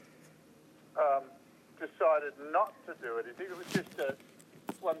decided not to do anything. It was just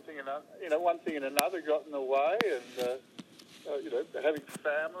one thing and another got in the way, and having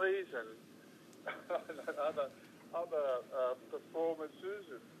families and other performances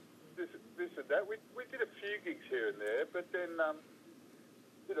and this and that. We did a few gigs here and there, but then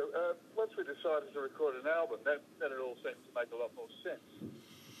once we decided to record an album, then it all seemed to make a lot more sense.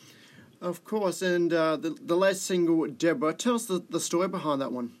 Of course, and the latest single, Deborah, tell us the story behind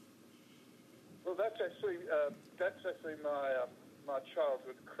that one. Well, that's actually my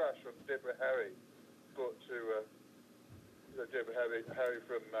childhood crush on Deborah Harry, brought to Deborah Harry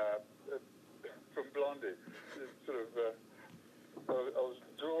from Blondie. Sort of, I was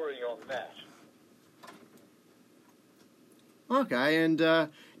drawing on that. Okay, and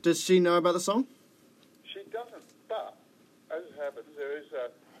does she know about the song? She doesn't, but as it happens, there is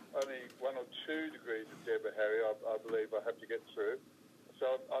only 1 or 2 degrees of Deborah Harry, I believe I have to get through.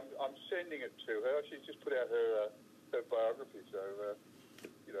 So I'm sending it to her. She's just put out her biography, so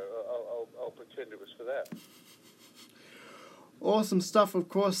I'll pretend it was for that. Awesome stuff. Of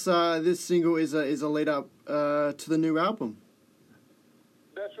course, this single is a lead up to the new album.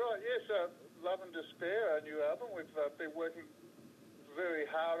 That's right. Yes, Love and Despair, our new album. We've been working very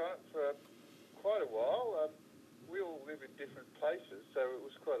hard on it for quite a while. We all live in different places, so it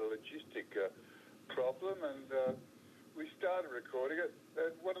was quite a logistic problem, and we started recording it,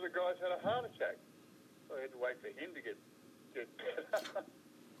 and one of the guys had a heart attack. So I had to wait for him to get better.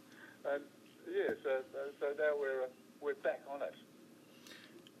 And yeah, so now we're back on it.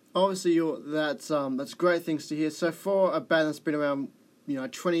 Obviously, that's great things to hear. So for a band that's been around,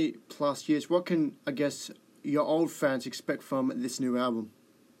 20 plus years, what can, I guess, your old fans expect from this new album?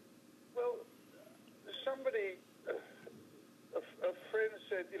 Well, somebody, a friend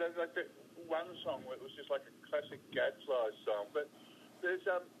said, like that one song where it was just like a classic Gadfly song, but there's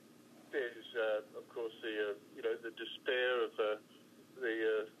of course the despair of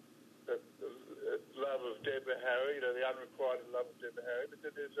the love of Deborah Harry, the unrequited love of Deborah Harry, but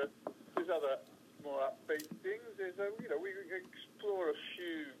then there's other more upbeat things. There's we explore a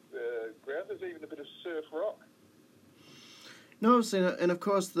few grounds. There's even a bit of surf rock. No, and of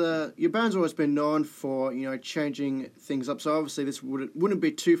course your band's always been known for changing things up. So obviously this wouldn't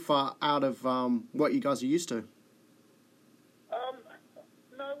be too far out of what you guys are used to.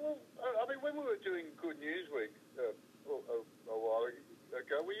 No, well, I mean when we were doing Good News Week a while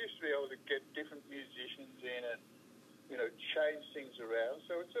ago, we used to be able to get different musicians in and change things around.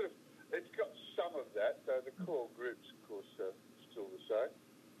 So it's got some of that. The core groups, of course, still the same.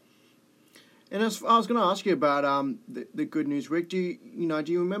 And I was going to ask you about the Good News Week. Do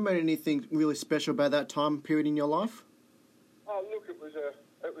you remember anything really special about that time period in your life? Oh, look, it was a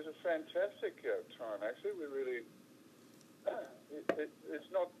fantastic time. Actually, we really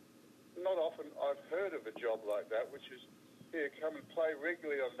it's not often I've heard of a job like that, which is here, come and play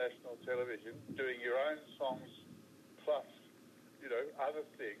regularly on national television, doing your own songs plus other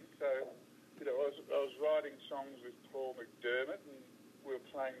things. So I was writing songs with Paul McDermott and we were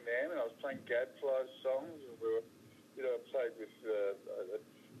playing them, and I was playing Gadfly songs, and we were, I played with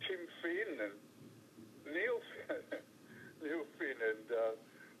Tim Finn and Neil Finn and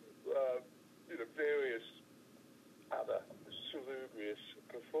various other salubrious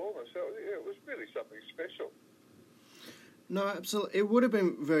performers. So yeah, it was really something special. No, absolutely, it would have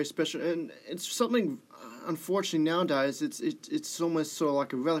been very special, and it's something. Unfortunately, nowadays it's almost sort of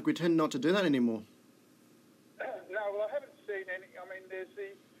like a relic. We tend not to do that anymore. No, well, I haven't seen any. I mean,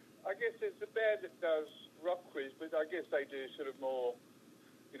 I guess there's the band that does Rock Quiz, but I guess they do sort of more,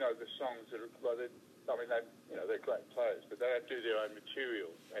 the songs that are like, they're great players, but they don't do their own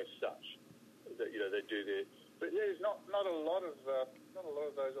material as such. They do their, but there's not a lot of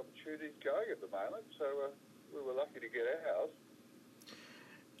those opportunities going at the moment. So we were lucky to get ours.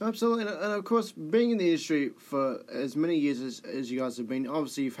 Absolutely, and of course, being in the industry for as many years as you guys have been,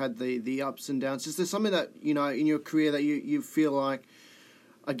 obviously you've had the ups and downs. Is there something that, in your career that you feel like,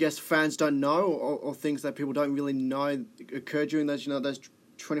 I guess, fans don't know, or things that people don't really know occurred during those, those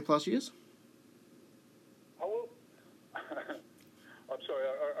 20 plus years? Oh, well, I'm sorry,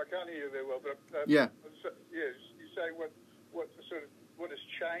 I can't hear you very well, but yeah. You say what has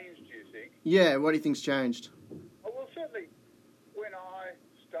changed, do you think? Yeah, what do you think's changed? Oh, well, certainly when I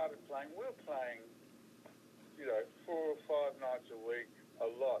started playing, we were playing, 4 or 5 nights a week, a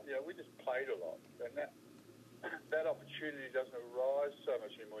lot. We just played a lot, and that opportunity doesn't arise so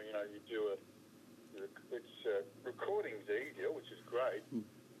much anymore. You do recording's easier, which is great,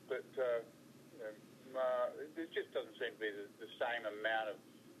 but there just doesn't seem to be the same amount of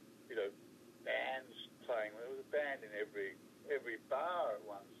bands playing. There was a band in every bar at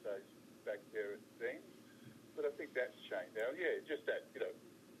one stage back there, it seemed. that's changed now. Yeah, just that,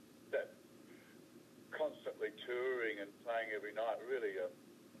 that constantly touring and playing every night really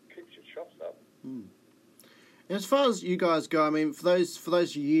keeps your chops up. Mm. And as far as you guys go, I mean, for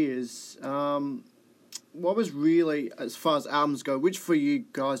those years, what was really, as far as albums go, which for you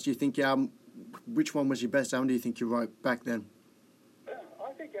guys do you think which one was your best album do you think you wrote back then?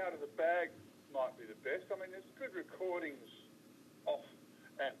 I think Out of the Bag might be the best. I mean, there's good recordings off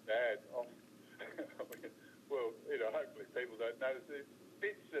and bad off. Well, hopefully people don't notice. There's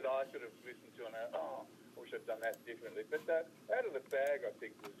bits that I sort of listen to and I wish I'd done that differently. But Out of the Bag, I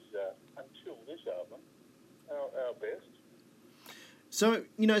think, was, until this album, our best. So,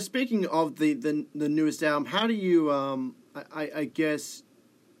 speaking of the newest album, how do you, I guess,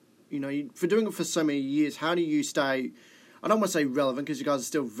 for doing it for so many years, how do you stay, I don't want to say relevant because you guys are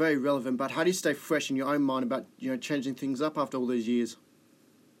still very relevant, but how do you stay fresh in your own mind about, changing things up after all these years?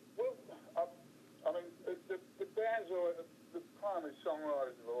 Well, I mean, the band's always, the primary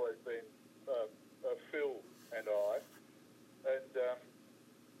songwriters have always been Phil and I, and,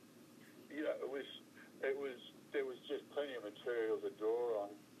 there was just plenty of material to draw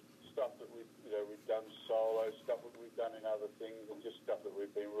on, stuff that we've done solo, stuff that we've done in other things, and just stuff that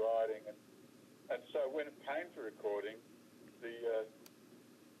we've been writing. And so when it came to recording, the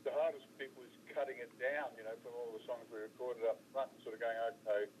hardest bit was cutting it down, from all the songs we recorded up front, sort of going,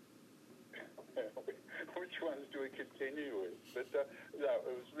 okay, which ones do we continue with? But no,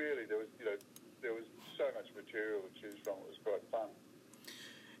 it was really, there was so much material to choose from. It was quite fun.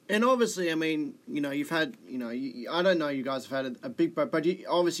 And obviously, I mean, you've had, I don't know, you guys have had a big, but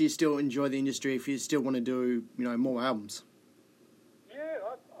obviously you still enjoy the industry if you still want to do, more albums. Yeah,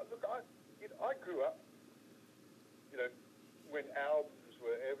 I grew up, when albums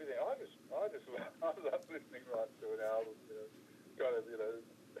were everything. I love listening right to an album, kind of,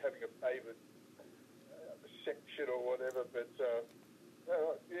 having a favourite section or whatever. But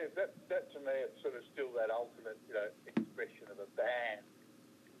yeah, that to me, it's sort of still that ultimate, expression of a band.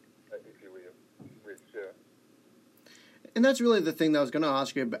 If you will, which, and that's really the thing that I was going to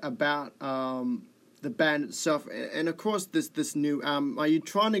ask you about the band itself, and of course this new are you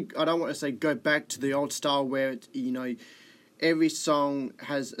trying to, I don't want to say go back to the old style where it, every song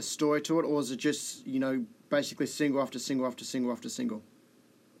has a story to it, or is it just basically single after single after single after single?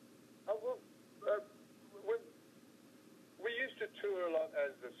 We used to tour a lot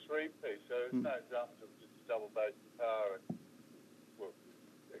as a three-piece, so there's no drums, it was just a double bass guitar and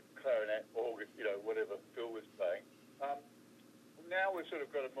clarinet, organ, whatever Phil was playing. Now we've sort of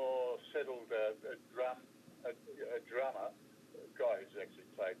got a more settled drummer, a guy who's actually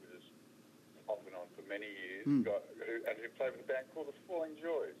played with us off and on for many years, who played with a band called the Falling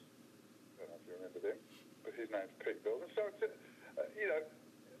Joys. I don't know if you remember them, but his name's Pete Belden. So it's,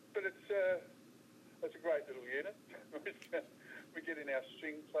 but it's a great little unit. We get in our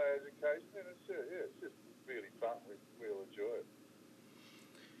string players occasionally, and it's just really fun. We all enjoy it.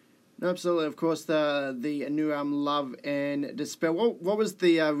 Absolutely, of course, the new album, Love and Despair. What was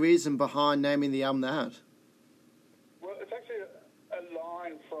the reason behind naming the album that? Well, it's actually a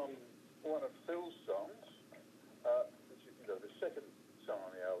line from one of Phil's songs, which is the second song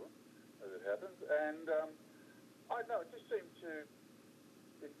on the album, as it happens. And I don't know, it just seemed to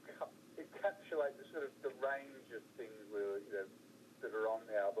encapsulate the range of things that are on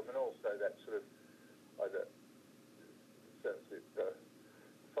the album, and also that sort of,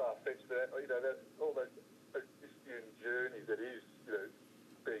 far-fetched, that all that Odyssean journey that is,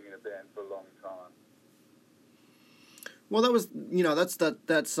 being in a band for a long time. Well, that was,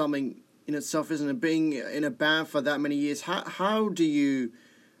 that's something in itself, isn't it? Being in a band for that many years, how do you,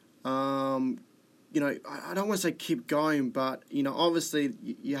 I don't want to say keep going, but, obviously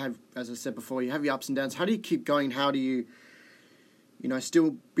you have, as I said before, you have your ups and downs. How do you keep going? How do you,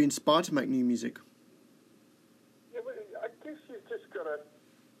 still be inspired to make new music? Yeah, well, I guess you've got to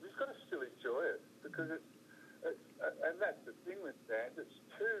still enjoy it, because and that's the thing with bands, it's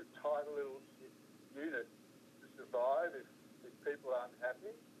too tight a little unit to survive if people aren't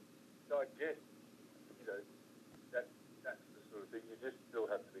happy. So I guess, that's the sort of thing, you just still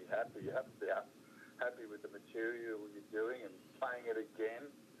have to be happy. You have to be happy with the material you're doing and playing it again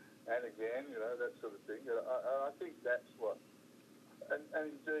and again, that sort of thing. I think that's what, and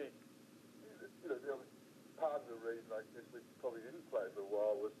indeed, part of the reason I guess we probably didn't play for a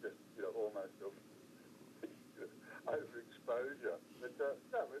while was just, almost overexposure. But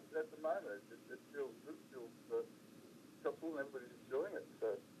no, at the moment, it's still and everybody's enjoying it. So.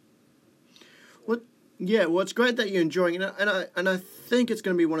 Yeah, well, it's great that you're enjoying it, and I think it's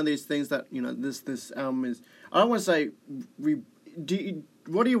going to be one of these things that this album is. I don't want to say. Do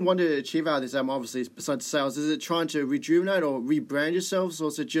what do you want to achieve out of this album? Obviously, besides sales, is it trying to rejuvenate or rebrand yourselves, or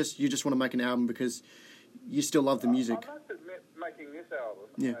is it just you just want to make an album because you still love the music? I must admit, making this album,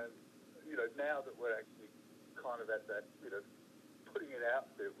 Yeah. and now that we're actually kind of at that, putting it out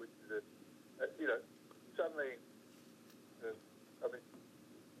there, which is suddenly, I mean,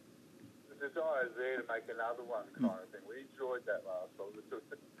 the desire is there to make another one kind of thing. We enjoyed that last song, so I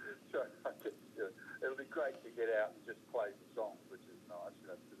guess, it'll be great to get out and just play the songs, which is nice.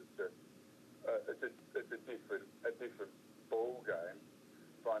 It's a different ball game,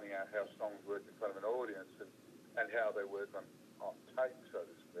 finding out how songs work in front of an audience and how they work on tape, so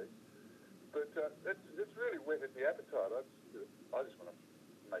to speak. But it's really whetted the appetite. I just want to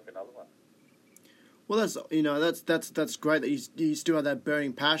make another one. Well, that's great that you still have that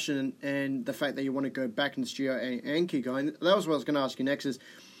burning passion and the fact that you want to go back in the studio and keep going. That was what I was going to ask you next. Is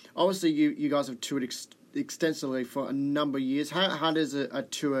obviously you guys have toured extensively for a number of years. How does a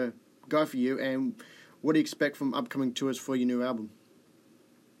tour go for you, and what do you expect from upcoming tours for your new album?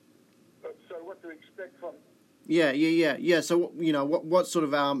 So what do you expect from? Yeah. So what sort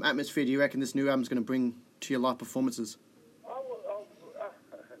of atmosphere do you reckon this new album is going to bring to your live performances?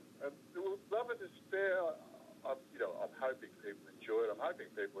 Love and Despair. I'm hoping people enjoy it. I'm hoping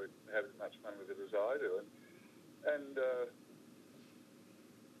people have as much fun with it as I do, and I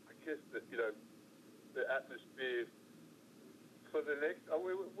guess that the atmosphere for the next.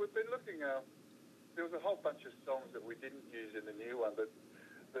 We've been looking. There was a whole bunch of songs that we didn't use in the new one that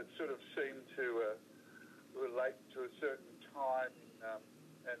sort of seemed to relate to a certain time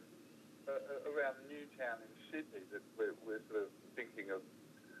and around Newtown in Sydney that we're sort of thinking of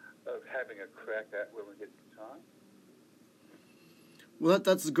having a crack at when we get the time. Well,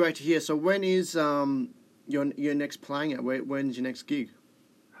 that's great to hear. So when is your next playing at? When's your next gig?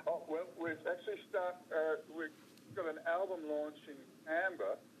 Oh, well, we've actually we've got an album launch in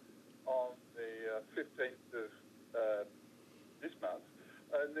Canberra on the 15th of this month,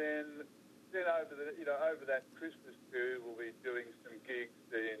 and then over that Christmas period we'll be doing some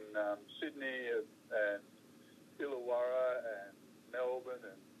gigs in Sydney and Illawarra and Melbourne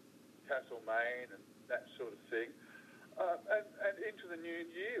and Castlemaine and that sort of thing, and into the new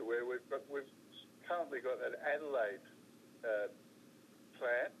year where we've currently got an Adelaide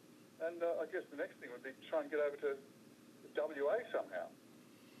plan, and I guess the next thing would be to try and get over to WA somehow.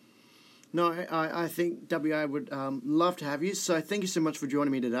 No, I think WA would love to have you. So thank you so much for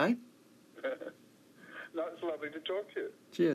joining me today. No, it's lovely to talk to you. Cheers.